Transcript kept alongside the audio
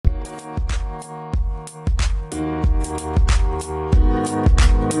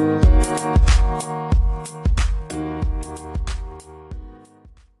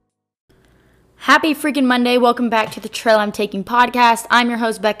Happy freaking Monday. Welcome back to the Trail I'm Taking podcast. I'm your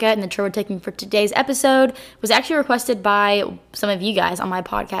host, Becca, and the trail we're taking for today's episode was actually requested by some of you guys on my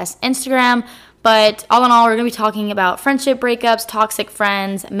podcast Instagram. But all in all, we're going to be talking about friendship breakups, toxic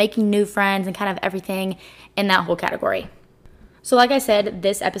friends, making new friends, and kind of everything in that whole category. So like I said,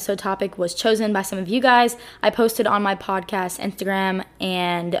 this episode topic was chosen by some of you guys. I posted on my podcast Instagram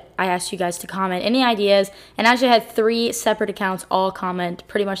and I asked you guys to comment any ideas, and actually I had 3 separate accounts all comment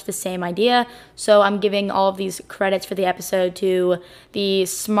pretty much the same idea. So I'm giving all of these credits for the episode to the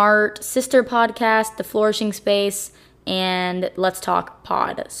Smart Sister podcast, the Flourishing Space, and Let's Talk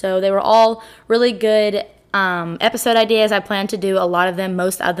Pod. So they were all really good episode ideas. I plan to do a lot of them,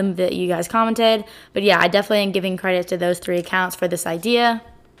 most of them that you guys commented. But yeah, I definitely am giving credit to those 3 accounts for this idea.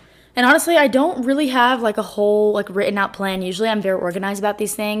 And honestly, I don't really have like a whole written out plan. Usually I'm very organized about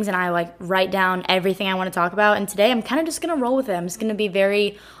these things and I write down everything I want to talk about. And today I'm kind of just going to roll with it. I'm just going to be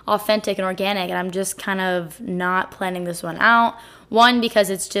very authentic and organic, and I'm just kind of not planning this one out. 1, because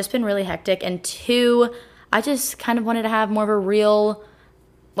it's just been really hectic, and 2, I just kind of wanted to have more of a real,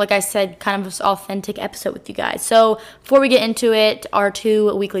 like I said, kind of authentic episode with you guys. So before we get into it, our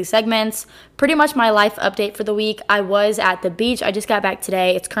 2 weekly segments, pretty much my life update for the week. I was at the beach. I just got back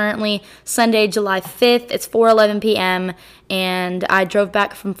today. It's currently Sunday, July 5th. It's 4:11 p.m. and I drove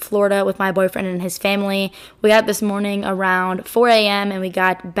back from Florida with my boyfriend and his family. We got up this morning around 4 a.m. and we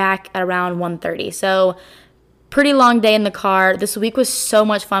got back at around 1:30. So pretty long day in the car. This week was so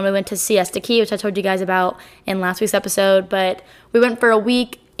much fun. We went to Siesta Key, which I told you guys about in last week's episode, but we went for a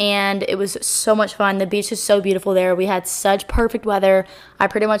week and it was so much fun. The beach is so beautiful there. We had such perfect weather. I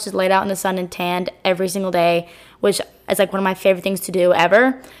pretty much just laid out in the sun and tanned every single day, which is one of my favorite things to do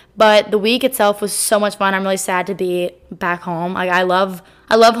ever. But the week itself was so much fun. I'm really sad to be back home. I love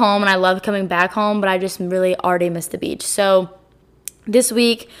home and I love coming back home, but I just really already missed the beach. So this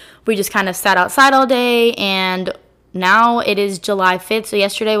week, we just kind of sat outside all day, and now it is July 5th, so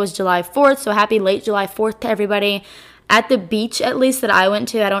yesterday was July 4th, so happy late July 4th to everybody. At the beach, at least, that I went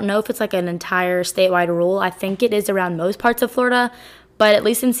to, I don't know if it's an entire statewide rule. I think it is around most parts of Florida, but at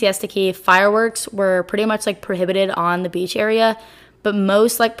least in Siesta Key, fireworks were pretty much prohibited on the beach area, but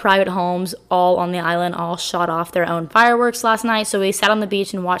most private homes all on the island all shot off their own fireworks last night. So we sat on the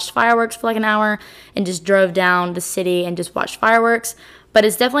beach and watched fireworks for an hour and just drove down the city and just watched fireworks. But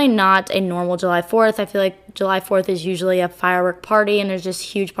it's definitely not a normal July 4th. I feel like July 4th is usually a firework party and there's just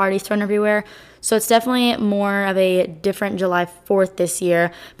huge parties thrown everywhere. So it's definitely more of a different July 4th this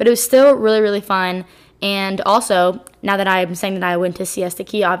year. But it was still really, really fun. And also, now that I'm saying that I went to Siesta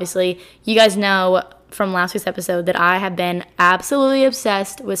Key, obviously, you guys know from last week's episode that I have been absolutely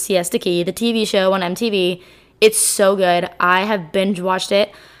obsessed with Siesta Key, the TV show on MTV. It's so good. I have binge watched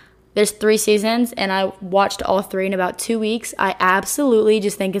it. There's 3 seasons, and I watched all 3 in about 2 weeks. I absolutely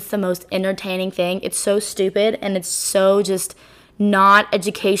just think it's the most entertaining thing. It's so stupid, and it's so just not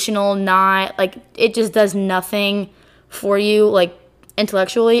educational, it just does nothing for you,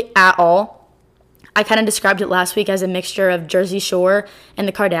 intellectually at all. I kind of described it last week as a mixture of Jersey Shore and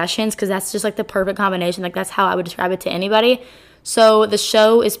the Kardashians, because that's just the perfect combination. That's how I would describe it to anybody. So the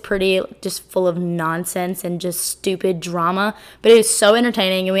show is pretty just full of nonsense and just stupid drama, but it is so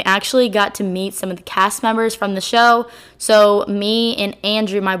entertaining, and we actually got to meet some of the cast members from the show. So me and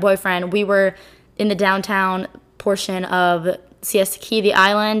Andrew, my boyfriend, we were in the downtown portion of Siesta Key, the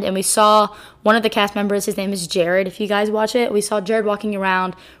island, and we saw one of the cast members. His name is Jared. If you guys watch it, we saw Jared walking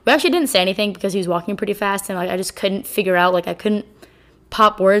around. We actually didn't say anything because he was walking pretty fast, and I just couldn't figure out, I couldn't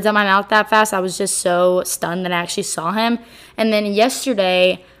pop words out my mouth that fast. I was just so stunned that I actually saw him. And then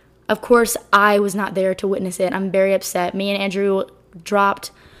yesterday, of course, I was not there to witness it. I'm very upset. Me and Andrew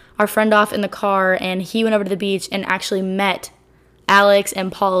dropped our friend off in the car, and he went over to the beach and actually met Alex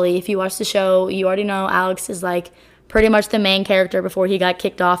and Polly. If you watch the show, you already know Alex is pretty much the main character before he got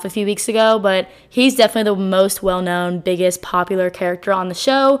kicked off a few weeks ago, but he's definitely the most well-known, biggest popular character on the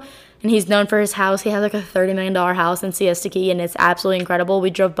show. And he's known for his house. He has a $30 million house in Siesta Key, and it's absolutely incredible.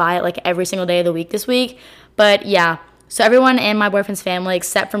 We drove by it every single day of the week this week. But yeah, so everyone in my boyfriend's family,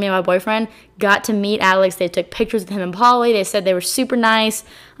 except for me and my boyfriend, got to meet Alex. They took pictures with him and Polly. They said they were super nice.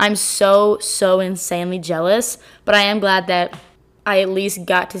 I'm so insanely jealous, but I am glad that I at least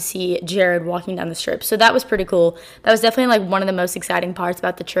got to see Jared walking down the strip. So that was pretty cool. That was definitely one of the most exciting parts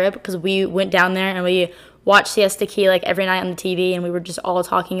about the trip, because we went down there and we watched Siesta Key every night on the TV, and we were just all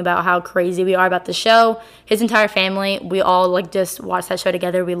talking about how crazy we are about the show. His entire family, we all just watched that show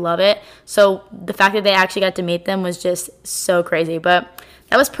together. We love it. So the fact that they actually got to meet them was just so crazy. But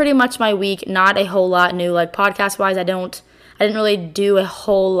that was pretty much my week. Not a whole lot new podcast wise. I didn't really do a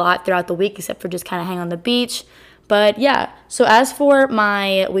whole lot throughout the week except for just kind of hang on the beach. But yeah, so as for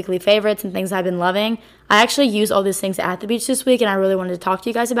my weekly favorites and things I've been loving, I actually used all these things at the beach this week, and I really wanted to talk to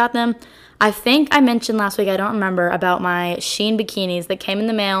you guys about them. I think I mentioned last week, I don't remember, about my Shein bikinis that came in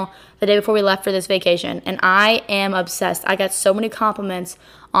the mail the day before we left for this vacation, and I am obsessed. I got so many compliments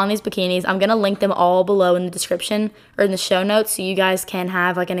on these bikinis. I'm going to link them all below in the description or in the show notes so you guys can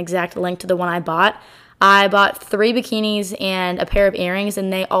have like an exact link to the one I bought. I bought 3 bikinis and a pair of earrings,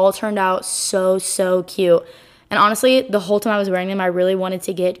 and they all turned out so cute. And honestly, the whole time I was wearing them, I really wanted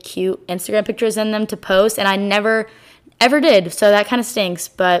to get cute Instagram pictures in them to post, and I never, ever did. So that kind of stinks,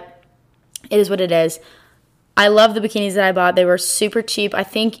 but it is what it is. I love the bikinis that I bought. They were super cheap. I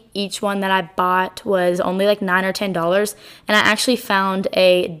think each one that I bought was only like $9 or $10. And I actually found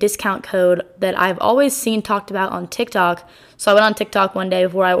a discount code that I've always seen talked about on TikTok. So I went on TikTok one day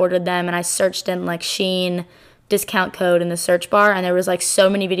before I ordered them, and I searched in like Shein discount code in the search bar, and there was like so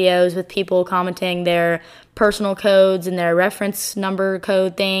many videos with people commenting their personal codes and their reference number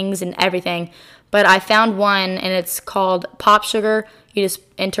code things and everything. But I found one, and it's called Pop Sugar. You just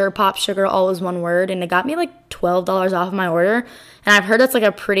enter Pop Sugar all as one word, and it got me like $12 off of my order. And I've heard that's like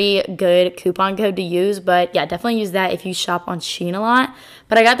a pretty good coupon code to use, but yeah, definitely use that if you shop on Shein a lot.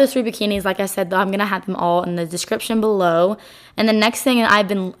 But I got those 3 bikinis. Like I said, though, I'm going to have them all in the description below. And the next thing I've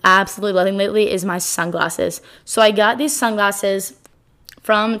been absolutely loving lately is my sunglasses. So I got these sunglasses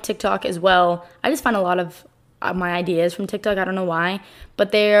from TikTok as well. I just find a lot of my ideas from TikTok. I don't know why,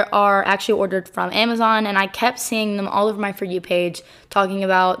 but they are actually ordered from Amazon, and I kept seeing them all over my For You page talking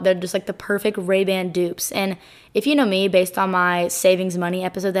about they're just like the perfect Ray-Ban dupes. And if you know me, based on my savings money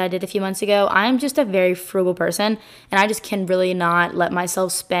episode that I did a few months ago, I'm just a very frugal person, and I just can really not let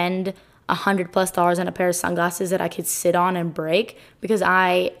myself spend $100+ on a pair of sunglasses that I could sit on and break, because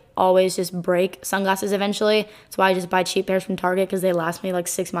I always just break sunglasses eventually. That's why I just buy cheap pairs from Target, because they last me like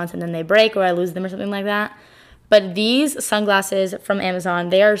 6 months and then they break or I lose them or something like that. But these sunglasses from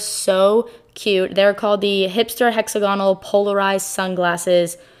Amazon, they are so cute. They're called the Hipster Hexagonal Polarized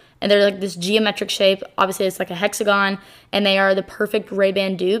Sunglasses, and they're like this geometric shape. Obviously, it's like a hexagon, and they are the perfect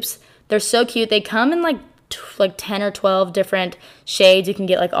Ray-Ban dupes. They're so cute. They come in like 10 or 12 different shades. You can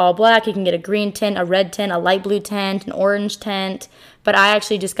get like all black, you can get a green tint, a red tint, a light blue tint, an orange tint. But I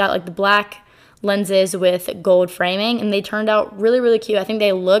actually just got like the black lenses with gold framing, and they turned out really cute. I think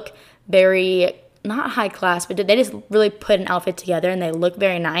they look very, not high class, but they just really put an outfit together, and they look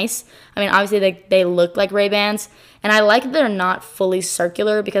very nice. I mean, obviously they look like Ray-Bans, and I like that they're not fully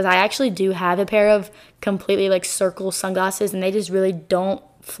circular, because I actually do have a pair of completely like circle sunglasses, and they just really don't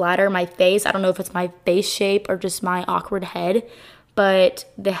flatter my face. I don't know if it's my face shape or just my awkward head, but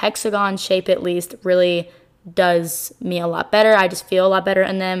the hexagon shape at least really does me a lot better. I just feel a lot better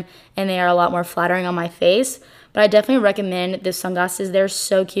in them, and they are a lot more flattering on my face. But I definitely recommend the sunglasses. They're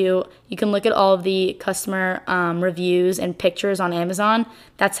so cute. You can look at all of the customer reviews and pictures on Amazon.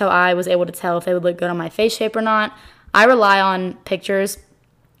 That's how I was able to tell if they would look good on my face shape or not. I rely on pictures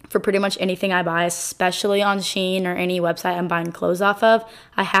for pretty much anything I buy, especially on Shein or any website I'm buying clothes off of.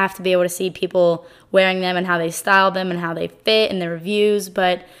 I have to be able to see people wearing them and how they style them and how they fit in the reviews.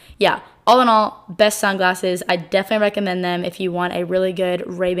 But yeah, all in all, best sunglasses. I definitely recommend them if you want a really good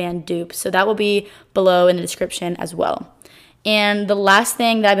Ray-Ban dupe. So that will be below in the description as well. And the last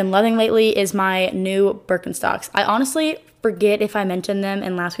thing that I've been loving lately is my new Birkenstocks. I honestly forget if I mentioned them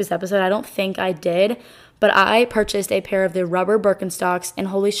in last week's episode. I don't think I did, but I purchased a pair of the rubber Birkenstocks, and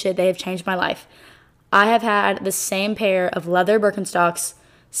holy shit, they have changed my life. I have had the same pair of leather Birkenstocks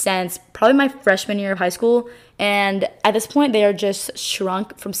since probably my freshman year of high school, and at this point they are just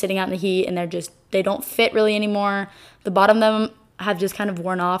shrunk from sitting out in the heat, and they don't fit really anymore. The bottom of them have just kind of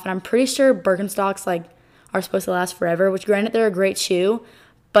worn off, and I'm pretty sure Birkenstocks like are supposed to last forever, which granted they're a great shoe,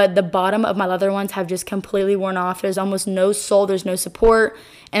 but the bottom of my leather ones have just completely worn off. There's almost no sole, there's no support,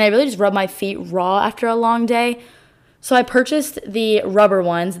 and I really just rub my feet raw after a long day. So I purchased the rubber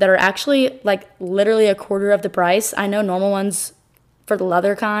ones that are actually like literally a quarter of the price. I know normal ones for the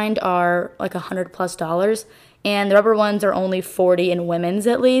leather kind are like $100+, and the rubber ones are only $40 in women's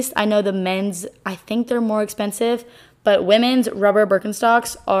at least. I know the men's, I think they're more expensive, but women's rubber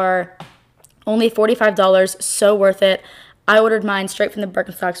Birkenstocks are only $45, so worth it. I ordered mine straight from the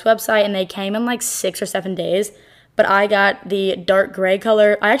Birkenstocks website, and they came in like 6 or 7 days, but I got the dark gray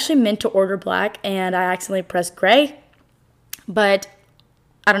color. I actually meant to order black, and I accidentally pressed gray, but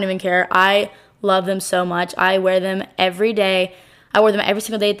I don't even care. I love them so much. I wear them every day. I wore them every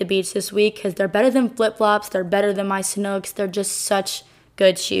single day at the beach this week because they're better than flip-flops. They're better than my Sanooks. They're just such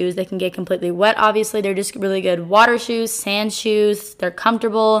good shoes. They can get completely wet, obviously. They're just really good water shoes, sand shoes. They're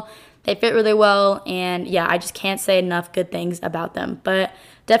comfortable. They fit really well. And yeah, I just can't say enough good things about them. But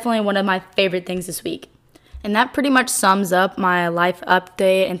definitely one of my favorite things this week. And that pretty much sums up my life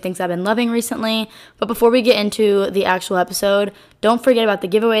update and things I've been loving recently. But before we get into the actual episode, don't forget about the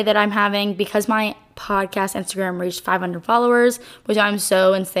giveaway that I'm having because my podcast Instagram reached 500 followers, which I'm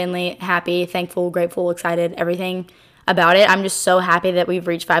so insanely happy, thankful, grateful, excited, everything about it. I'm just so happy that we've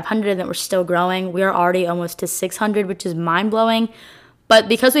reached 500 and that we're still growing. We are already almost to 600, which is mind-blowing. But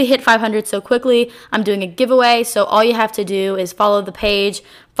because we hit 500 so quickly, I'm doing a giveaway. So all you have to do is follow the page,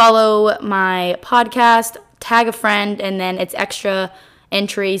 follow my podcast, tag a friend, and then it's extra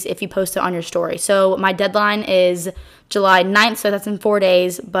entries if you post it on your story. So my deadline is July 9th, so that's in 4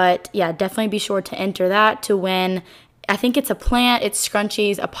 days. But yeah, definitely be sure to enter that to win. I think it's a plant, it's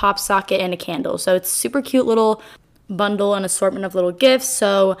scrunchies, a pop socket, and a candle. So it's super cute little bundle and assortment of little gifts.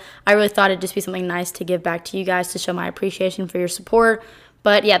 So I really thought it'd just be something nice to give back to you guys to show my appreciation for your support.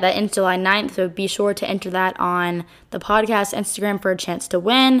 But yeah, that ends July 9th, so be sure to enter that on the podcast Instagram for a chance to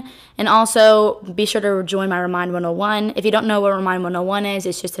win. And also, be sure to join my Remind 101. If you don't know what Remind 101 is,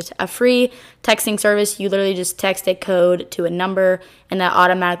 it's just a free texting service. You literally just text a code to a number, and that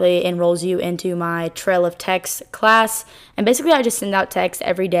automatically enrolls you into my Trail of Text class. And basically, I just send out texts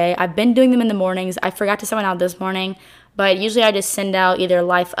every day. I've been doing them in the mornings. I forgot to send one out this morning, but usually I just send out either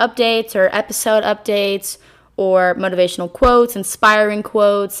life updates or episode updates, or motivational quotes, inspiring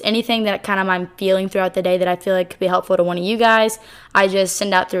quotes, anything that kind of I'm feeling throughout the day that I feel like could be helpful to one of you guys, I just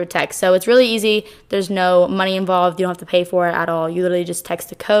send out through a text. So it's really easy. There's no money involved. You don't have to pay for it at all. You literally just text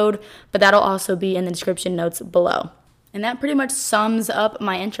the code, but that'll also be in the description notes below. And that pretty much sums up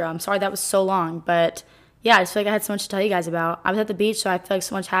my intro. I'm sorry that was so long, but yeah, I just feel like I had so much to tell you guys about. I was at the beach, so I feel like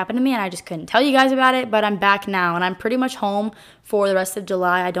so much happened to me, and I just couldn't tell you guys about it, but I'm back now, and I'm pretty much home for the rest of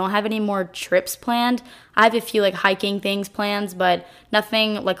July. I don't have any more trips planned. I have a few, like, hiking things planned, but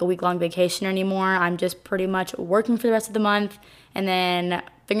nothing like a week-long vacation anymore. I'm just pretty much working for the rest of the month, and then,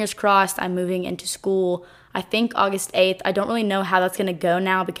 fingers crossed, I'm moving into school, I think August 8th. I don't really know how that's going to go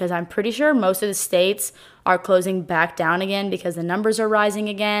now because I'm pretty sure most of the states are closing back down again because the numbers are rising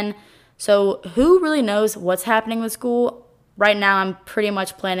again. So who really knows what's happening with school? Right now, I'm pretty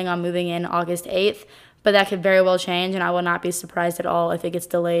much planning on moving in August 8th, but that could very well change, and I will not be surprised at all if it gets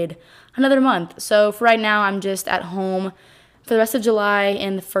delayed another month. So for right now, I'm just at home for the rest of July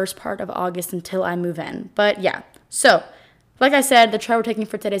and the first part of August until I move in. But yeah, so like I said, the trail we're taking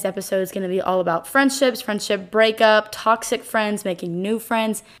for today's episode is going to be all about friendships, friendship breakup, toxic friends, making new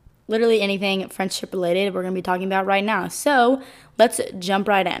friends, literally anything friendship related we're going to be talking about right now. So let's jump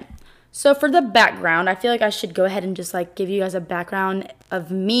right in. So for the background, I feel like I should go ahead and just like give you guys a background of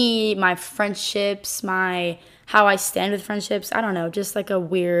me, my friendships, how I stand with friendships. I don't know, just like a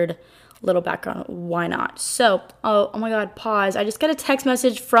weird little background. Why not? So, oh my God, pause. I just got a text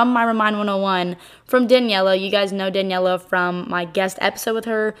message from my Remind 101 from Daniela. You guys know Daniela from my guest episode with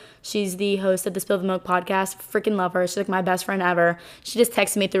her. She's the host of the Spill the Milk podcast. Freaking love her. She's like my best friend ever. She just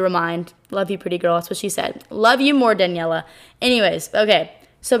texted me through Remind. Love you, pretty girl. That's what she said. Love you more, Daniela. Anyways, okay.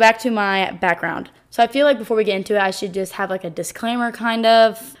 So back to my background. So I feel like before we get into it, I should just have like a disclaimer kind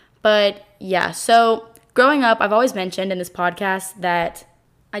of. But yeah, so growing up, I've always mentioned in this podcast that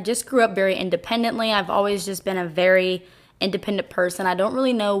I just grew up very independently. I've always just been a very independent person. I don't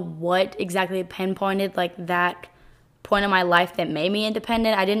really know what exactly pinpointed like that point in my life that made me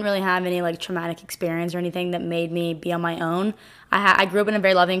independent. I didn't really have any like traumatic experience or anything that made me be on my own. I grew up in a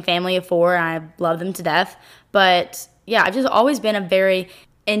very loving family of 4, and I love them to death. But yeah, I've just always been a very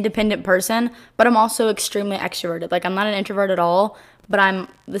independent person, but I'm also extremely extroverted. Like, I'm not an introvert at all, but I'm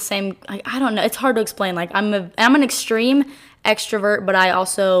the same. I don't know. It's hard to explain. Like, I'm an extreme extrovert, but I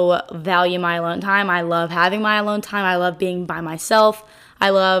also value my alone time. I love having my alone time. I love being by myself. I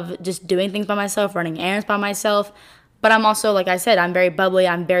love just doing things by myself, running errands by myself. But I'm also, like I said, I'm very bubbly.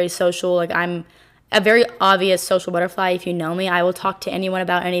 I'm very social. Like, I'm a very obvious social butterfly. If you know me, I will talk to anyone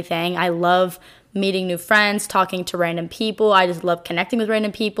about anything. I love meeting new friends, talking to random people. I just love connecting with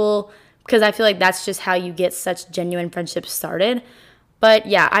random people because I feel like that's just how you get such genuine friendships started. But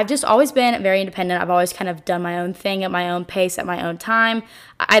yeah, I've just always been very independent. I've always kind of done my own thing at my own pace, at my own time.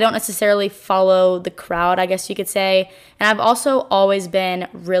 I don't necessarily follow the crowd, I guess you could say. And I've also always been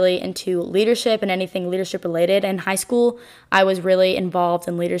really into leadership and anything leadership related. In high school, I was really involved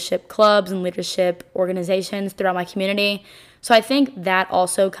in leadership clubs and leadership organizations throughout my community. So I think that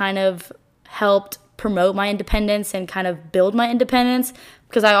also kind of helped promote my independence and kind of build my independence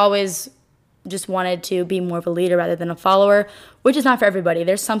because I always just wanted to be more of a leader rather than a follower, which is not for everybody.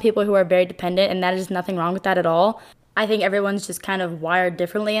 There's some people who are very dependent, and that is nothing wrong with that at all. I think everyone's just kind of wired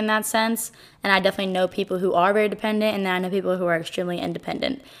differently in that sense, and I definitely know people who are very dependent, and then I know people who are extremely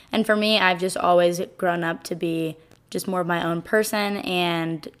independent. And for me, I've just always grown up to be just more of my own person.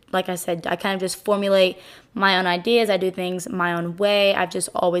 And like I said, I kind of just formulate my own ideas. I do things my own way. I've just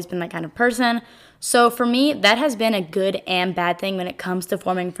always been that kind of person. So for me, that has been a good and bad thing when it comes to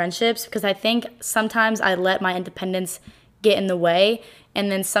forming friendships, because I think sometimes I let my independence get in the way,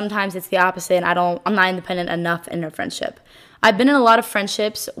 and then sometimes it's the opposite, and I'm not independent enough in a friendship. I've been in a lot of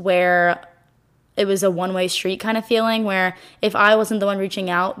friendships where it was a one-way street kind of feeling, where if I wasn't the one reaching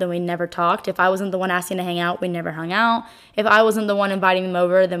out, then we never talked. If I wasn't the one asking to hang out, we never hung out. If I wasn't the one inviting them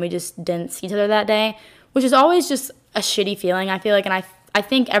over, then we just didn't see each other that day, which is always just a shitty feeling, I feel like. And I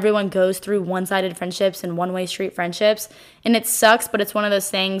think everyone goes through one-sided friendships and one-way street friendships, and it sucks, but it's one of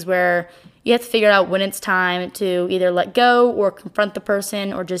those things where you have to figure out when it's time to either let go or confront the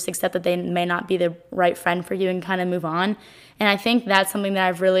person, or just accept that they may not be the right friend for you and kind of move on. And I think that's something that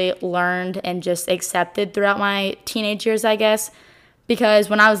I've really learned and just accepted throughout my teenage years, I guess. Because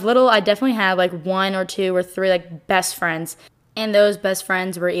when I was little, I definitely had like 1 or 2 or 3 like best friends. And those best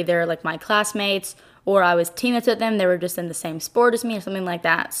friends were either like my classmates, or I was teammates with them. They were just in the same sport as me or something like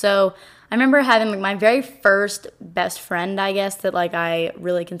that. So I remember having like my very first best friend, I guess, that like I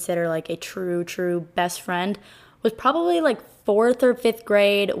really consider like a true best friend, was probably like 4th or 5th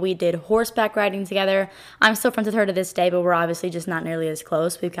grade. We did horseback riding together. I'm still friends with her to this day, but we're obviously just not nearly as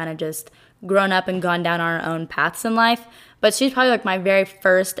close. We've kind of just grown up and gone down our own paths in life. But she's probably like my very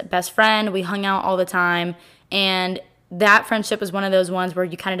first best friend. We hung out all the time, and that friendship was one of those ones where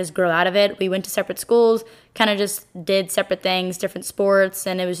you kind of just grow out of it. We went to separate schools, kind of just did separate things, different sports,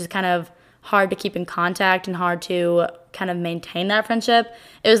 and it was just kind of hard to keep in contact and hard to kind of maintain that friendship.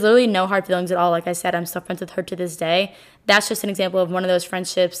 It was literally no hard feelings at all. Like I said, I'm still friends with her to this day. That's just an example of one of those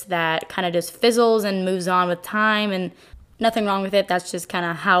friendships that kind of just fizzles and moves on with time, and nothing wrong with it. That's just kind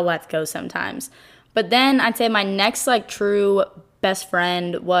of how life goes sometimes. But then I'd say my next like true best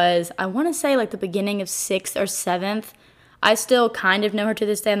friend was, I want to say like the beginning of 6th or 7th. I still kind of know her to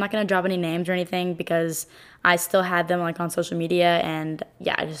this day. I'm not going to drop any names or anything because I still had them like on social media, and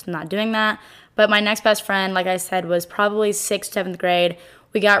yeah, I'm just not doing that. But my next best friend, like I said, was probably 6th, 7th grade.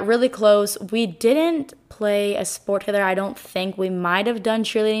 We got really close. We didn't play a sport together, I don't think. We might have done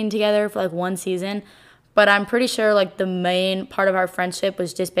cheerleading together for like 1 season, but I'm pretty sure like the main part of our friendship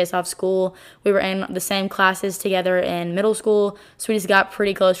was just based off school. We were in the same classes together in middle school, so we just got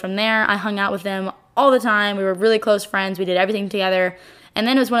pretty close from there. I hung out with them all the time. We were really close friends. We did everything together. And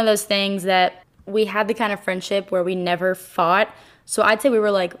then it was one of those things that we had the kind of friendship where we never fought. So I'd say we were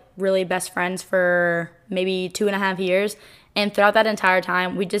like really best friends for maybe 2.5 years. And throughout that entire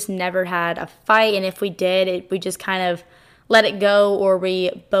time, we just never had a fight. And if we did, we just kind of let it go, or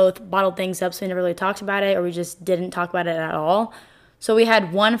we both bottled things up so we never really talked about it, or we just didn't talk about it at all. So we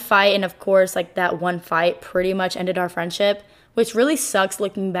had one fight, and of course, like that one fight pretty much ended our friendship, which really sucks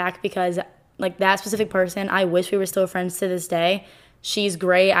looking back, because like that specific person, I wish we were still friends to this day. She's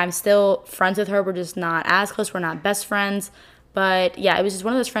great. I'm still friends with her. We're just not as close. We're not best friends. But yeah, it was just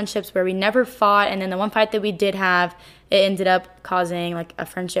one of those friendships where we never fought. And then the one fight that we did have, it ended up causing like a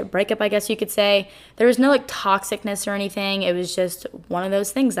friendship breakup, I guess you could say. There was no like toxicness or anything. It was just one of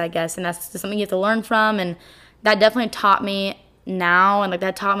those things, I guess. And that's just something you have to learn from. And that definitely taught me now, and like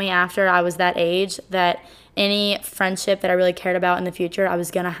that taught me after I was that age, that any friendship that I really cared about in the future, I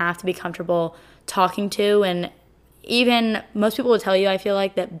was going to have to be comfortable talking to. And even most people will tell you, I feel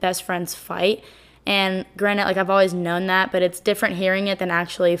like, that best friends fight. And granted, like I've always known that, but it's different hearing it than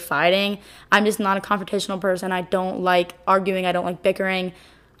actually fighting. I'm just not a confrontational person. I don't like arguing. I don't like bickering.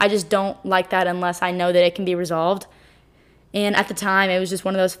 I just don't like that unless I know that it can be resolved. And at the time, it was just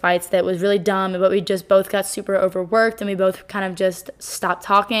one of those fights that was really dumb, but we just both got super overworked, and we both kind of just stopped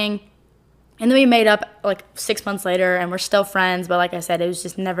talking. And then we made up like 6 months later, and we're still friends. But like I said, it was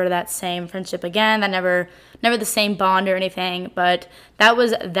just never that same friendship again. That never the same bond or anything. But that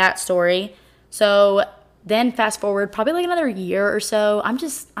was that story. So then fast forward probably like another year or so. I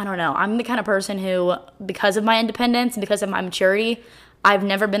don't know. I'm the kind of person who, because of my independence and because of my maturity, I've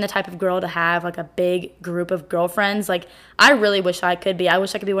never been the type of girl to have like a big group of girlfriends. Like I really wish I could be. I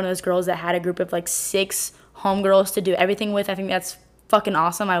wish I could be one of those girls that had a group of like 6 homegirls to do everything with. I think that's fucking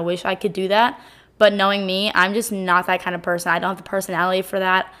awesome. I wish I could do that. But knowing me, I'm just not that kind of person. I don't have the personality for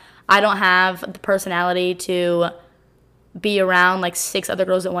that. I don't have the personality to be around like 6 other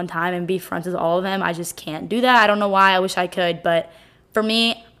girls at one time and be friends with all of them. I just can't do that. I don't know why. I wish I could. But for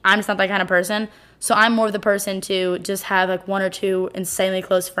me, I'm just not that kind of person. So I'm more of the person to just have like 1 or 2 insanely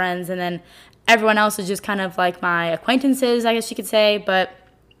close friends, and then everyone else is just kind of like my acquaintances, I guess you could say. But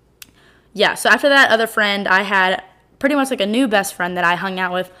yeah, so after that other friend, I had pretty much like a new best friend that I hung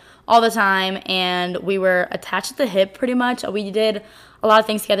out with all the time, and we were attached at the hip pretty much. We did a lot of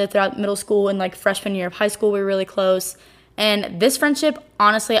things together throughout middle school and like freshman year of high school. We were really close. And this friendship,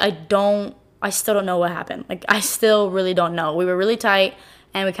 honestly, I still don't know what happened. Like, I still really don't know. We were really tight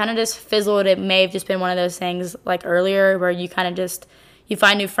and we kind of just fizzled. It may have just been one of those things like earlier where you kind of just, you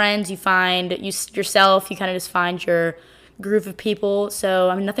find new friends, you find yourself, you kind of just find your group of people. So,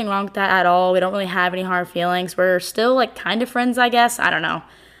 I mean, nothing wrong with that at all. We don't really have any hard feelings. We're still like kind of friends, I guess. I don't know.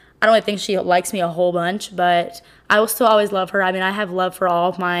 I don't really think she likes me a whole bunch, but I will still always love her. I mean, I have love for all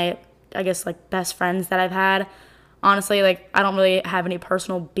of my, I guess, like best friends that I've had. Honestly, like, I don't really have any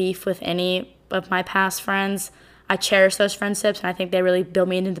personal beef with any of my past friends. I cherish those friendships, and I think they really built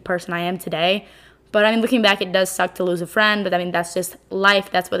me into the person I am today. But, I mean, looking back, it does suck to lose a friend, but, I mean, that's just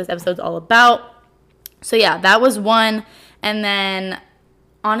life. That's what this episode's all about. So, yeah, that was one. And then,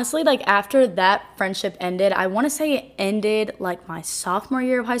 honestly, like, after that friendship ended, I want to say it ended, like, my sophomore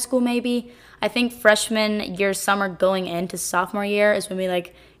year of high school, maybe. I think freshman year summer going into sophomore year is when we,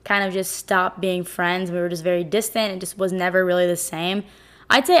 like, kind of just stopped being friends. We were just very distant. It just was never really the same.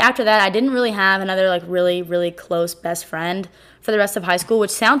 I'd say after that, I didn't really have another like really, really close best friend for the rest of high school, which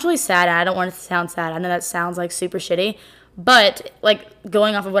sounds really sad. I don't want it to sound sad. I know that sounds like super shitty. But like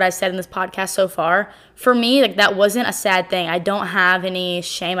going off of what I've said in this podcast so far, for me, like that wasn't a sad thing. I don't have any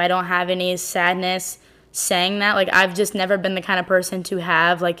shame. I don't have any sadness saying that. Like I've just never been the kind of person to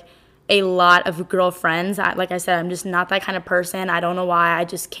have like a lot of girlfriends. Like I said, I'm just not that kind of person. I don't know why. I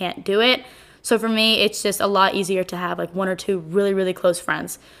just can't do it. So for me, it's just a lot easier to have like one or two really, really close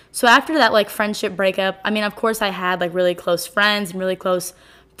friends. So after that like friendship breakup, I mean, of course I had like really close friends and really close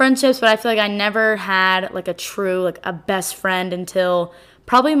friendships, but I feel like I never had like a true, like a best friend until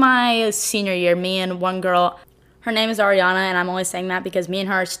probably my senior year. Me and one girl, her name is Ariana, and I'm only saying that because me and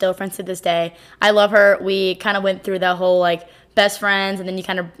her are still friends to this day. I love her. We kind of went through that whole like best friends, and then you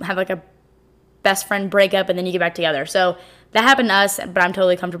kind of have like a best friend breakup, and then you get back together. So that happened to us, but I'm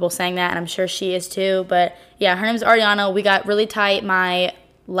totally comfortable saying that, and I'm sure she is too. But yeah, her name is Ariana. We got really tight my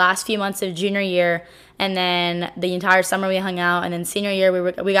last few months of junior year, and then the entire summer we hung out, and then senior year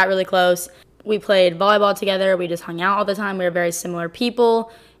we got really close. We played volleyball together. We just hung out all the time. We were very similar people,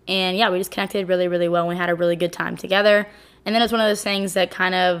 and yeah, we just connected really, really well. We had a really good time together. And then it was one of those things that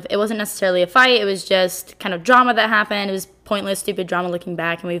kind of, it wasn't necessarily a fight. It was just kind of drama that happened. It was pointless, stupid drama looking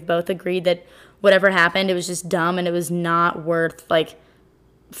back, and we've both agreed that whatever happened, it was just dumb, and it was not worth like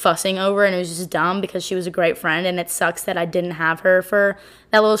fussing over, and it was just dumb because she was a great friend, and it sucks that I didn't have her for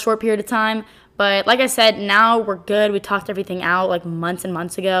that little short period of time. But like I said, now we're good. We talked everything out like months and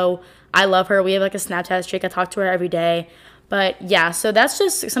months ago. I love her. We have like a Snapchat streak. I talk to her every day. But yeah, so that's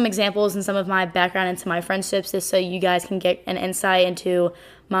just some examples and some of my background into my friendships, just so you guys can get an insight into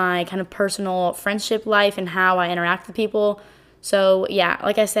my kind of personal friendship life and how I interact with people. So yeah,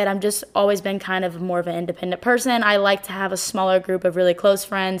 like I said, I'm just always been kind of more of an independent person. I like to have a smaller group of really close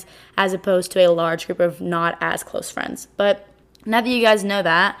friends as opposed to a large group of not as close friends. But now that you guys know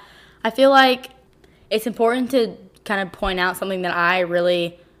that, I feel like it's important to kind of point out something that I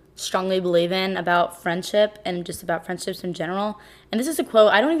really strongly believe in about friendship and just about friendships in general. And this is a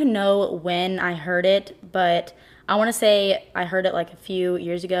quote. I don't even know when I heard it, but I want to say I heard it like a few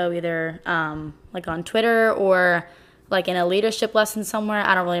years ago, either like on Twitter or like in a leadership lesson somewhere.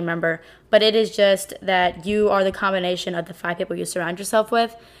 I don't really remember. But it is just that you are the combination of the 5 people you surround yourself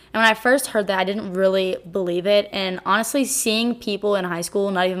with. And when I first heard that, I didn't really believe it. And honestly, seeing people in high school,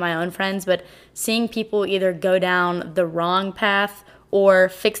 not even my own friends, but seeing people either go down the wrong path or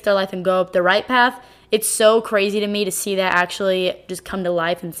fix their life and go up the right path, it's so crazy to me to see that actually just come to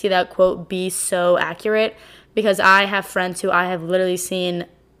life and see that quote be so accurate, because I have friends who I have literally seen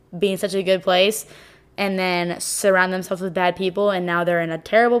be in such a good place and then surround themselves with bad people, and now they're in a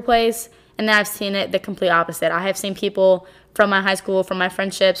terrible place. And then I've seen it the complete opposite. I have seen people from my high school, from my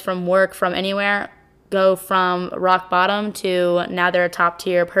friendships, from work, from anywhere, go from rock bottom to now they're a top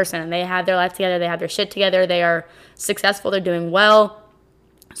tier person, and they have their life together, they have their shit together, they are successful, they're doing well.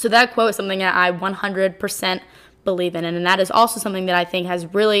 So that quote is something that I 100% believe in, and that is also something that I think has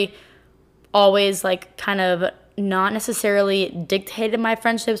really always like kind of not necessarily dictated my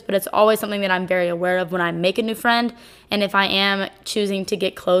friendships, but it's always something that I'm very aware of when I make a new friend. And if I am choosing to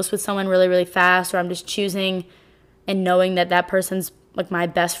get close with someone really, really fast, or I'm just choosing and knowing that that person's like my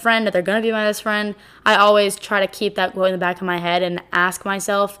best friend, that they're going to be my best friend, I always try to keep that quote in the back of my head and ask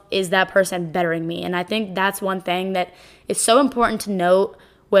myself, is that person bettering me? And I think that's one thing that is so important to note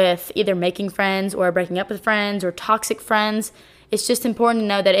with either making friends or breaking up with friends or toxic friends. It's just important to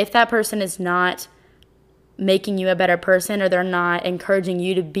know that if that person is not making you a better person, or they're not encouraging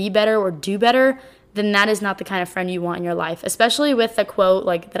you to be better or do better, then that is not the kind of friend you want in your life. Especially with the quote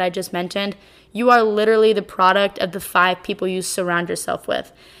like that I just mentioned, you are literally the product of the 5 people you surround yourself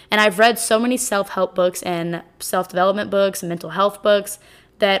with. And I've read so many self-help books and self-development books and mental health books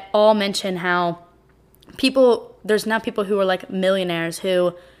that all mention how there's now people who are like millionaires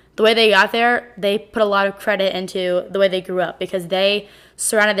who the way they got there, they put a lot of credit into the way they grew up because they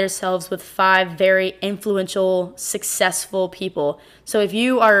surrounded themselves with 5 very influential, successful people. So if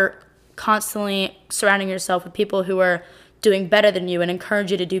you are constantly surrounding yourself with people who are doing better than you and encourage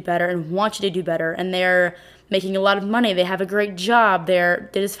you to do better and want you to do better, and they're making a lot of money, they have a great job, they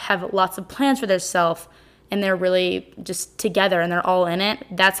just have lots of plans for themselves, and they're really just together and they're all in it,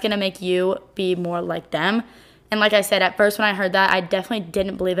 that's going to make you be more like them. And like I said, at first when I heard that, I definitely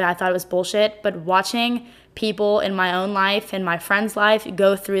didn't believe it. I thought it was bullshit. But watching people in my own life and my friend's life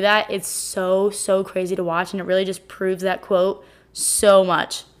go through that, it's so, so crazy to watch. And it really just proves that quote so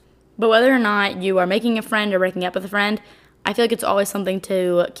much. But whether or not you are making a friend or breaking up with a friend, I feel like it's always something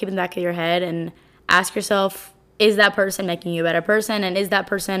to keep in the back of your head and ask yourself, is that person making you a better person? And is that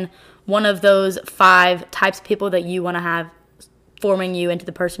person one of those 5 types of people that you want to have forming you into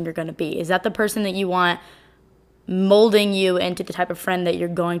the person you're going to be? Is that the person that you want molding you into the type of friend that you're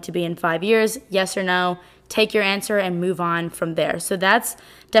going to be in 5 years? Yes or no? Take your answer and move on from there. So that's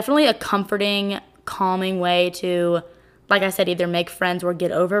definitely a comforting, calming way to, like I said, either make friends or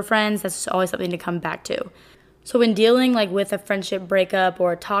get over friends. That's always something to come back to. So when dealing like with a friendship breakup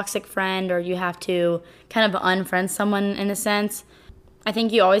or a toxic friend, or you have to kind of unfriend someone in a sense, I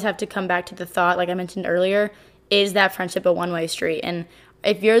think you always have to come back to the thought, like I mentioned earlier, is that friendship a one-way street? And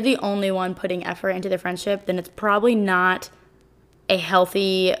if you're the only one putting effort into the friendship, then it's probably not a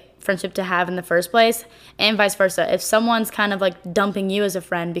healthy friendship to have in the first place, and vice versa. If someone's kind of like dumping you as a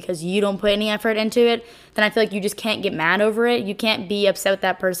friend because you don't put any effort into it, then I feel like you just can't get mad over it. You can't be upset with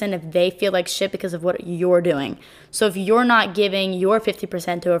that person if they feel like shit because of what you're doing. So if you're not giving your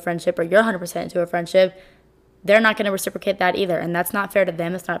 50% to a friendship or your 100% to a friendship, they're not going to reciprocate that either, and that's not fair to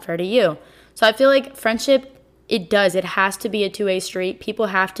them. It's not fair to you. So I feel like friendship, it has to be a two-way street. People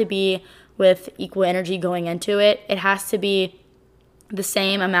have to be with equal energy going into it. It has to be the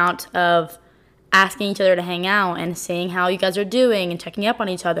same amount of asking each other to hang out and seeing how you guys are doing and checking up on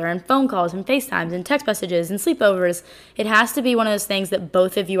each other, and phone calls and FaceTimes and text messages and sleepovers. It has to be one of those things that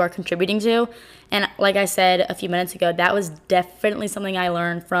both of you are contributing to. And like I said a few minutes ago, that was definitely something I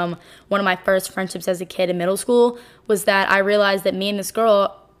learned from one of my first friendships as a kid in middle school, was that I realized that me and this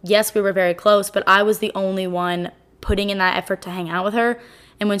girl, yes, we were very close, but I was the only one putting in that effort to hang out with her.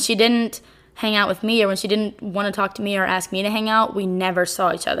 And when she didn't hang out with me, or when she didn't want to talk to me or ask me to hang out, we never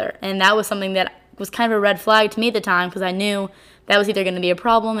saw each other. And that was something that was kind of a red flag to me at the time, because I knew that was either going to be a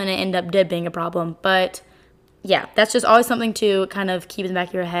problem, and it ended up being a problem. But yeah, that's just always something to kind of keep in the back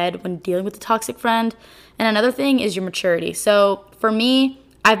of your head when dealing with a toxic friend. And another thing is your maturity. So for me,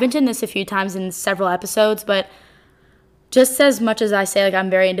 I've mentioned this a few times in several episodes, but just as much as I say like I'm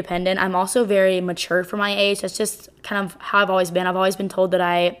very independent, I'm also very mature for my age. That's just kind of how I've always been. I've always been told that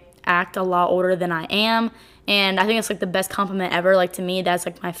I act a lot older than I am, and I think it's like the best compliment ever. Like to me, that's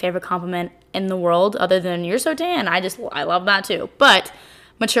like my favorite compliment in the world, other than "you're so tan." I love that too. But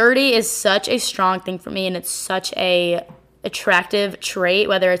maturity is such a strong thing for me, and it's such a attractive trait,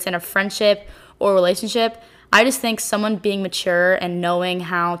 whether it's in a friendship or relationship. I just think someone being mature and knowing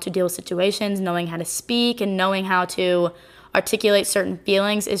how to deal with situations, knowing how to speak, and knowing how to articulate certain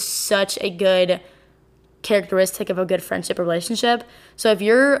feelings is such a good characteristic of a good friendship or relationship. So if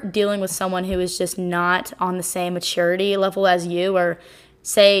you're dealing with someone who is just not on the same maturity level as you, or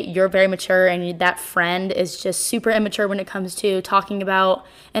say you're very mature and that friend is just super immature when it comes to talking about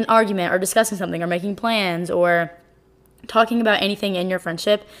an argument or discussing something or making plans or talking about anything in your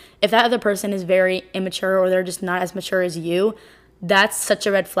friendship, if that other person is very immature or they're just not as mature as you, that's such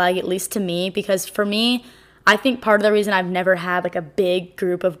a red flag, at least to me. Because for me, I think part of the reason I've never had like a big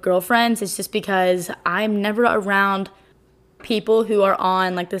group of girlfriends is just because I'm never around people who are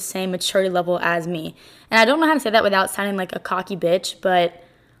on like the same maturity level as me. And I don't know how to say that without sounding like a cocky bitch, but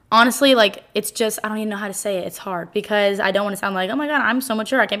honestly, like it's just, I don't even know how to say it. It's hard because I don't want to sound like, oh my God, I'm so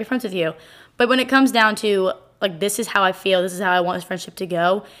mature, I can't be friends with you. But when it comes down to like, this is how I feel, this is how I want this friendship to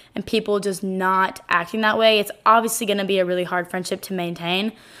go, and people just not acting that way, it's obviously going to be a really hard friendship to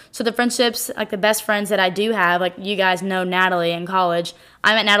maintain. So the friendships, like the best friends that I do have, like you guys know Natalie in college.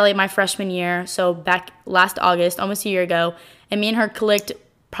 I met Natalie my freshman year, so back last August, almost a year ago, and me and her clicked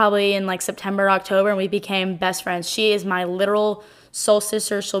probably in like September, October, and we became best friends. She is my literal soul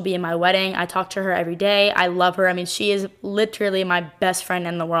sister. She'll be in my wedding. I talk to her every day. I love her. I mean, she is literally my best friend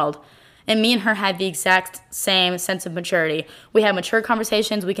in the world. And me and her had the exact same sense of maturity. We have mature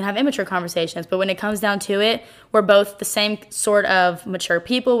conversations, we can have immature conversations, but when it comes down to it, we're both the same sort of mature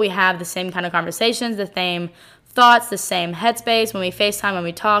people. We have the same kind of conversations, the same thoughts, the same headspace. When we FaceTime, when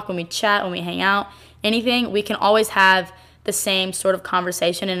we talk, when we chat, when we hang out, anything, we can always have the same sort of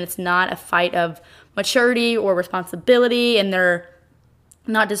conversation, and it's not a fight of maturity or responsibility, and they're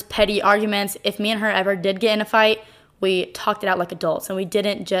not just petty arguments. If me and her ever did get in a fight, we talked it out like adults, and we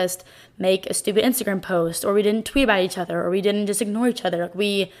didn't just make a stupid Instagram post, or we didn't tweet about each other, or we didn't just ignore each other. Like,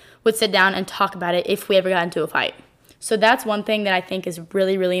 we would sit down and talk about it if we ever got into a fight. So that's one thing that I think is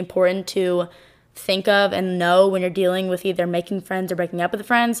really, really important to think of and know when you're dealing with either making friends or breaking up with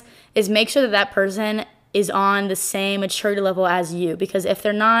friends, is make sure that that person is on the same maturity level as you. Because if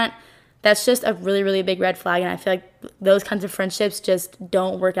they're not, that's just a really, really big red flag, and I feel like those kinds of friendships just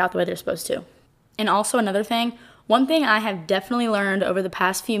don't work out the way they're supposed to. And also another thing, one thing I have definitely learned over the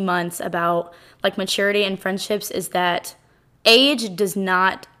past few months about like maturity in friendships is that age does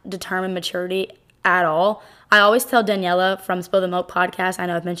not determine maturity at all. I always tell Daniela from Spill the Milk podcast, I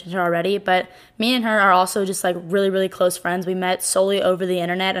know I've mentioned her already, but me and her are also just like really, really close friends. We met solely over the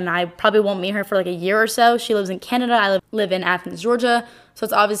internet, and I probably won't meet her for like a year or so. She lives in Canada. I live in Athens, Georgia, so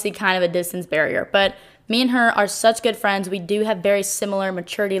it's obviously kind of a distance barrier. But me and her are such good friends. We do have very similar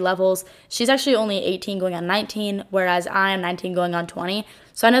maturity levels. She's actually only 18 going on 19, whereas I am 19 going on 20.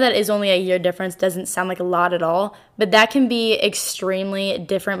 So I know that is only a year difference. Doesn't sound like a lot at all, but that can be extremely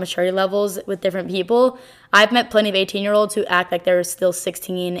different maturity levels with different people. I've met plenty of 18-year-olds who act like they're still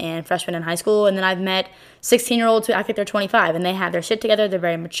 16 and freshmen in high school, and then I've met 16-year-olds who act like they're 25, and they have their shit together. They're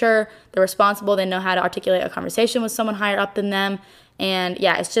very mature. They're responsible. They know how to articulate a conversation with someone higher up than them. And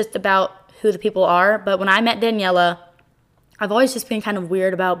yeah, it's just about who the people are. But when I met Daniela, I've always just been kind of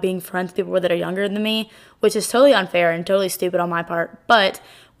weird about being friends with people that are younger than me, which is totally unfair and totally stupid on my part. But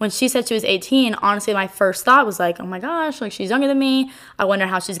when she said she was 18, honestly, my first thought was like, oh my gosh, like she's younger than me. I wonder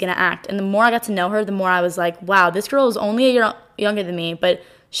how she's going to act. And the more I got to know her, the more I was like, wow, this girl is only a year younger than me, but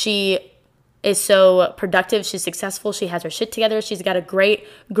she is so productive. She's successful. She has her shit together. She's got a great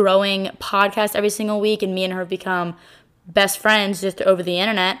growing podcast every single week, and me and her have become best friends just over the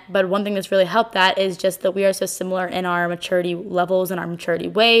internet. But one thing that's really helped that is just that we are so similar in our maturity levels and our maturity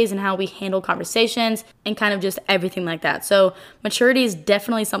ways and how we handle conversations and kind of just everything like that. So maturity is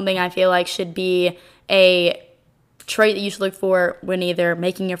definitely something I feel like should be a trait that you should look for when either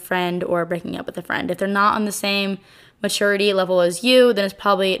making a friend or breaking up with a friend. If they're not on the same maturity level as you, then it's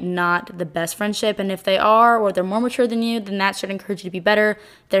probably not the best friendship. And if they are, or they're more mature than you, then that should encourage you to be better.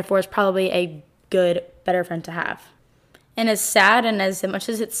 Therefore, it's probably a good, better friend to have. And as sad and as much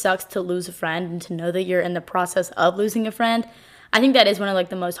as it sucks to lose a friend and to know that you're in the process of losing a friend, I think that is one of like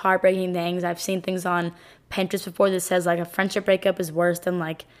the most heartbreaking things. I've seen things on Pinterest before that says like a friendship breakup is worse than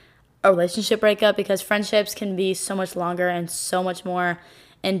like a relationship breakup, because friendships can be so much longer and so much more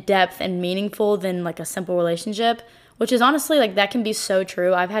in depth and meaningful than like a simple relationship, which is honestly like that can be so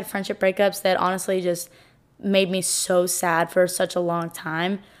true. I've had friendship breakups that honestly just made me so sad for such a long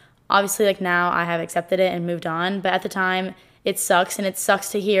time. Obviously, like now I have accepted it and moved on, but at the time it sucks, and it sucks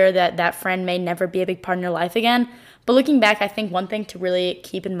to hear that that friend may never be a big part in your life again. But looking back, I think one thing to really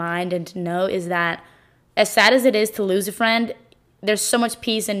keep in mind and to know is that as sad as it is to lose a friend, there's so much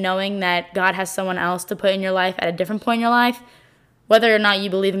peace in knowing that God has someone else to put in your life at a different point in your life. Whether or not you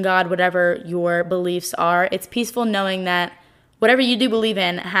believe in God, whatever your beliefs are, it's peaceful knowing that whatever you do believe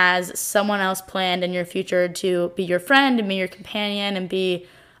in has someone else planned in your future to be your friend and be your companion and be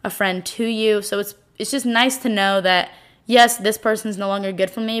a friend to you. So it's just nice to know that, yes, this person's no longer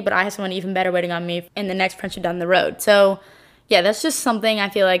good for me, but I have someone even better waiting on me in the next friendship down the road. So yeah, that's just something I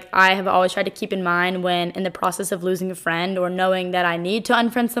feel like I have always tried to keep in mind when in the process of losing a friend, or knowing that I need to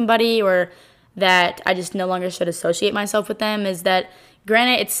unfriend somebody, or that I just no longer should associate myself with them, is that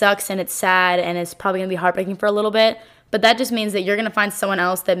granted it sucks and it's sad and it's probably going to be heartbreaking for a little bit, but that just means that you're going to find someone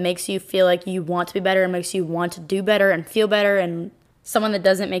else that makes you feel like you want to be better and makes you want to do better and feel better, and someone that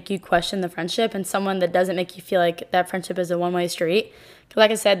doesn't make you question the friendship, and someone that doesn't make you feel like that friendship is a one-way street.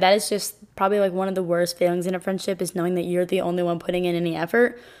 Like I said, that is just probably like one of the worst feelings in a friendship, is knowing that you're the only one putting in any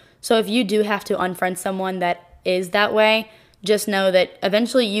effort. So if you do have to unfriend someone that is that way, just know that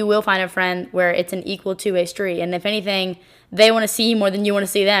eventually you will find a friend where it's an equal two-way street. And if anything, they want to see you more than you want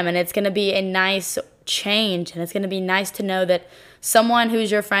to see them. And it's going to be a nice change. And it's going to be nice to know that someone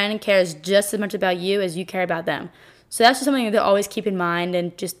who's your friend cares just as much about you as you care about them. So that's just something to always keep in mind,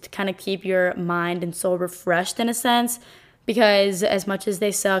 and just kind of keep your mind and soul refreshed in a sense, because as much as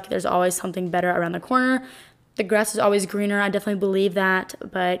they suck, there's always something better around the corner. The grass is always greener. I definitely believe that.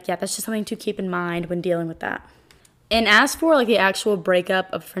 But yeah, that's just something to keep in mind when dealing with that. And as for like the actual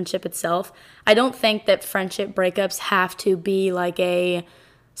breakup of friendship itself, I don't think that friendship breakups have to be like a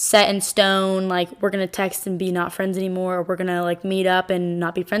set in stone, like we're going to text and be not friends anymore, or we're going to like meet up and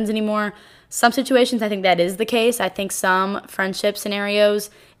not be friends anymore. Some situations I think that is the case. I think some friendship scenarios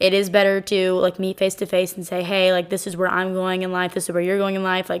it is better to like meet face to face and say, hey, like this is where I'm going in life, this is where you're going in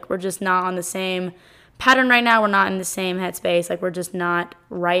life, like we're just not on the same pattern right now, we're not in the same headspace, like we're just not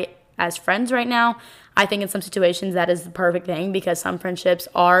right as friends right now. I think in some situations that is the perfect thing, because some friendships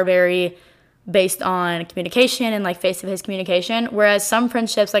are very based on communication and like face-to-face communication, whereas some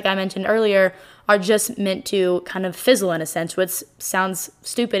friendships, like I mentioned earlier, are just meant to kind of fizzle in a sense, which sounds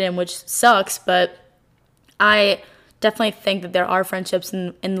stupid and which sucks, but I definitely think that there are friendships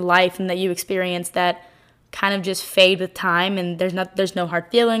in life and that you experience that kind of just fade with time, and there's no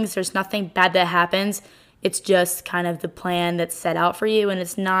hard feelings, there's nothing bad that happens. It's just kind of the plan that's set out for you, and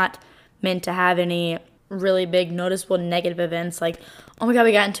it's not meant to have any really big noticeable negative events like, oh my god,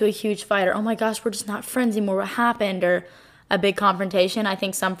 we got into a huge fight, or oh my gosh, we're just not friends anymore, what happened, or a big confrontation. I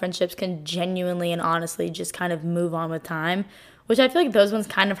think some friendships can genuinely and honestly just kind of move on with time, which I feel like those ones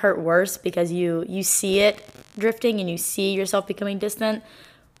kind of hurt worse because you see it drifting and you see yourself becoming distant,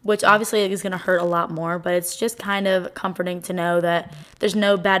 which obviously is going to hurt a lot more, but it's just kind of comforting to know that there's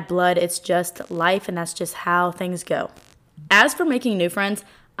no bad blood, it's just life, and that's just how things go. As for making new friends,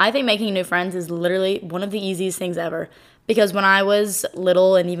 I think making new friends is literally one of the easiest things ever, because when I was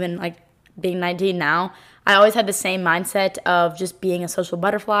little and even like being 19 now, I always had the same mindset of just being a social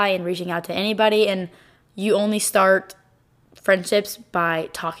butterfly and reaching out to anybody, and you only start friendships by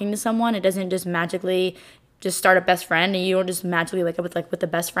talking to someone. It doesn't just magically just start a best friend, and you don't just magically wake up with the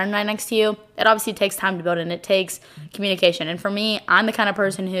best friend right next to you. It obviously takes time to build, and it takes communication. And for me, I'm the kind of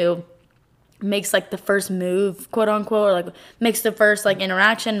person who makes like the first move, quote unquote, or like makes the first like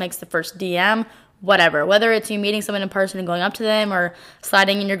interaction, makes the first DM, whatever. Whether it's you meeting someone in person and going up to them, or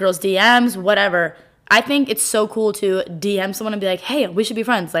sliding in your girl's DMs, whatever. I think it's so cool to DM someone and be like, hey, we should be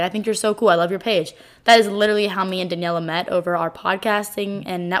friends. Like, I think you're so cool. I love your page. That is literally how me and Daniela met over our podcasting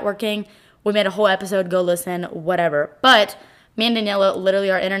and networking. We made a whole episode, go listen, whatever. But me and Daniela literally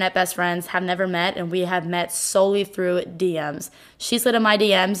are internet best friends, have never met, and we have met solely through DMs. She slid in my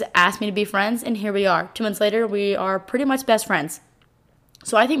DMs, asked me to be friends, and here we are. 2 months later, we are pretty much best friends.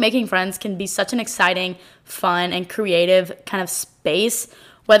 So I think making friends can be such an exciting, fun, and creative kind of space.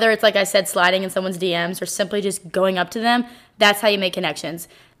 Whether it's, like I said, sliding in someone's DMs or simply just going up to them, that's how you make connections.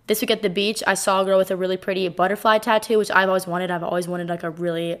 This week at the beach, I saw a girl with a really pretty butterfly tattoo, which I've always wanted. I've always wanted like a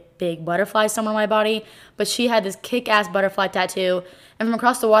really big butterfly somewhere on my body. But she had this kick-ass butterfly tattoo. And from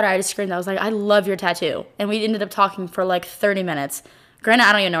across the water, I just screamed. I was like, I love your tattoo. And we ended up talking for like 30 minutes. Granted,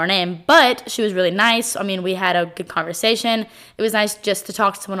 I don't even know her name, but she was really nice. I mean, we had a good conversation. It was nice just to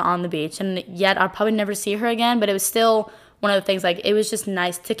talk to someone on the beach. And yet, I'll probably never see her again. But it was still one of the things, like, it was just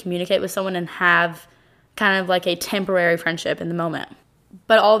nice to communicate with someone and have kind of like a temporary friendship in the moment.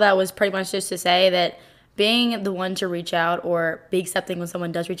 But all that was pretty much just to say that being the one to reach out or be accepting when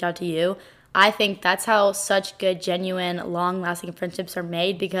someone does reach out to you, I think that's how such good, genuine, long-lasting friendships are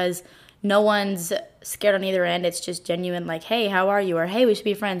made, because no one's scared on either end. It's just genuine, like, hey, how are you? Or, hey, we should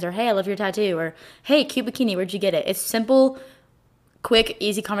be friends. Or, hey, I love your tattoo. Or, hey, cute bikini, where'd you get it? It's simple, quick,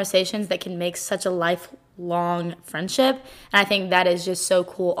 easy conversations that can make such a lifelong friendship. And I think that is just so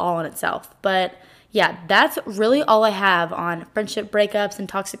cool all in itself. But yeah, that's really all I have on friendship breakups and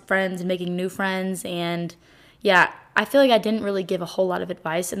toxic friends and making new friends. And yeah, I feel like I didn't really give a whole lot of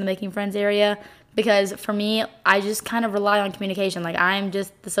advice in the making friends area, because for me, I just kind of rely on communication. Like, I'm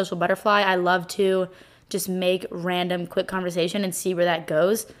just the social butterfly. I love to just make random quick conversation and see where that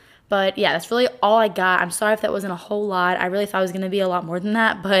goes. But yeah, that's really all I got. I'm sorry if that wasn't a whole lot. I really thought it was going to be a lot more than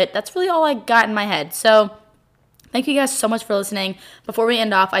that, but that's really all I got in my head. So thank you guys so much for listening. Before we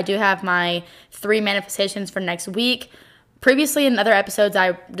end off, I do have my 3 manifestations for next week. Previously in other episodes,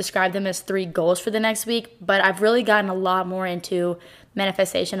 I described them as 3 goals for the next week, but I've really gotten a lot more into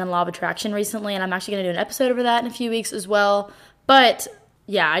manifestation and law of attraction recently, and I'm actually going to do an episode over that in a few weeks as well. But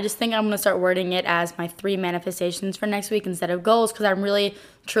yeah, I just think I'm going to start wording it as my 3 manifestations for next week instead of goals, because I'm really,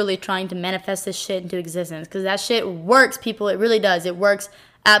 truly trying to manifest this shit into existence, because that shit works, people. It really does. It works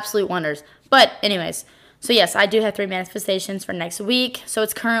absolute wonders. But anyways, so yes, I do have 3 manifestations for next week. So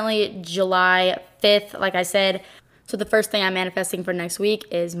it's currently July 5th, like I said. So the first thing I'm manifesting for next week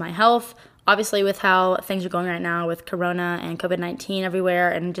is my health. Obviously, with how things are going right now with Corona and COVID-19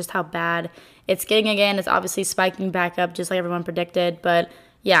 everywhere, and just how bad it's getting again, it's obviously spiking back up just like everyone predicted. But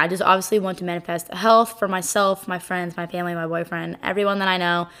yeah, I just obviously want to manifest health for myself, my friends, my family, my boyfriend, everyone that I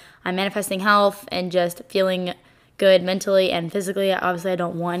know. I'm manifesting health and just feeling good mentally and physically. Obviously, I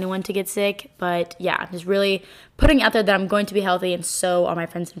don't want anyone to get sick, but yeah, I'm just really putting out there that I'm going to be healthy, and so are my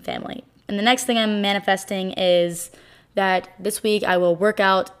friends and family. And the next thing I'm manifesting is that this week I will work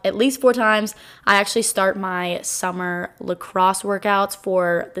out at least 4 times. I actually start my summer lacrosse workouts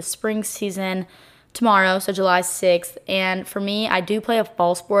for the spring season tomorrow, so July 6th. And for me, I do play a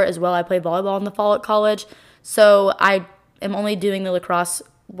fall sport as well. I play volleyball in the fall at college. So I am only doing the lacrosse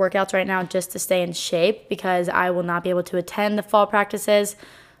workouts right now just to stay in shape because I will not be able to attend the fall practices.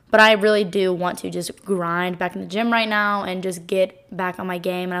 But I really do want to just grind back in the gym right now and just get back on my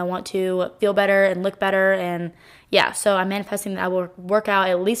game. And I want to feel better and look better. And yeah, so I'm manifesting that I will work out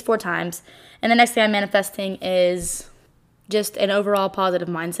at least 4 times. And the next thing I'm manifesting is just an overall positive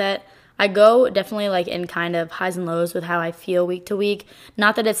mindset. I go definitely like in kind of highs and lows with how I feel week to week.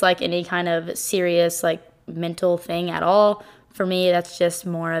 Not that it's like any kind of serious like mental thing at all. For me, that's just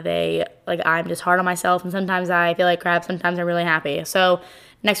more of a, like, I'm just hard on myself, and sometimes I feel like crap, sometimes I'm really happy. So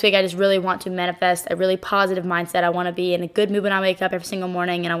next week, I just really want to manifest a really positive mindset. I want to be in a good mood when I wake up every single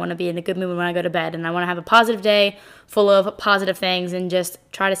morning, and I want to be in a good mood when I go to bed, and I want to have a positive day full of positive things and just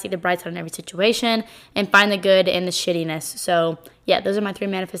try to see the bright side in every situation and find the good in the shittiness. So yeah, those are my 3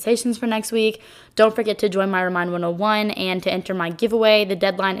 manifestations for next week. Don't forget to join my Remind 101 and to enter my giveaway. The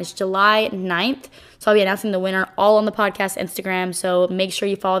deadline is July 9th. So I'll be announcing the winner all on the podcast Instagram. So make sure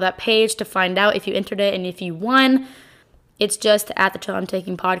you follow that page to find out if you entered it and if you won. It's just at the Trail I'm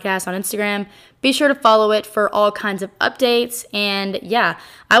Taking podcast on Instagram. Be sure to follow it for all kinds of updates. And yeah,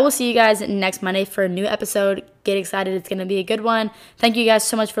 I will see you guys next Monday for a new episode. Get excited. It's going to be a good one. Thank you guys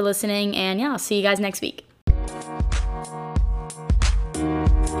so much for listening. And yeah, I'll see you guys next week.